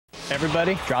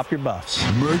Everybody, drop your buffs.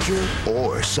 Merger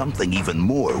or something even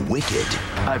more wicked?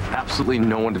 I have absolutely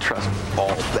no one to trust.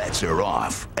 All bets are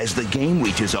off as the game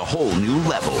reaches a whole new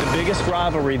level. The biggest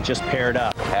rivalry just paired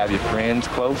up. Have your friends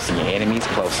close and your enemies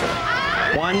closer.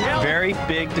 One very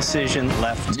big decision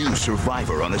left. New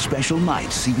Survivor on a special night,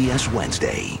 CBS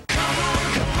Wednesday.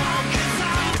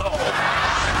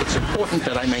 It's important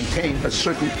that I maintain a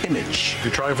certain image. If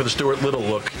you're trying for the Stuart Little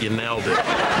look, you nailed it.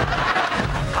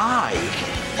 I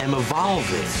am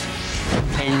evolving,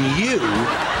 and you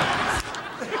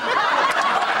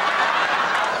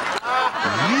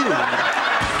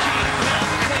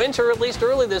Winter, at least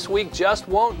early this week, just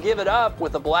won't give it up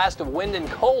with a blast of wind and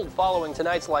cold following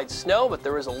tonight's light snow, but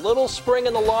there is a little spring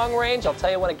in the long range. I'll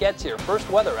tell you when it gets here. First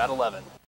weather at 11.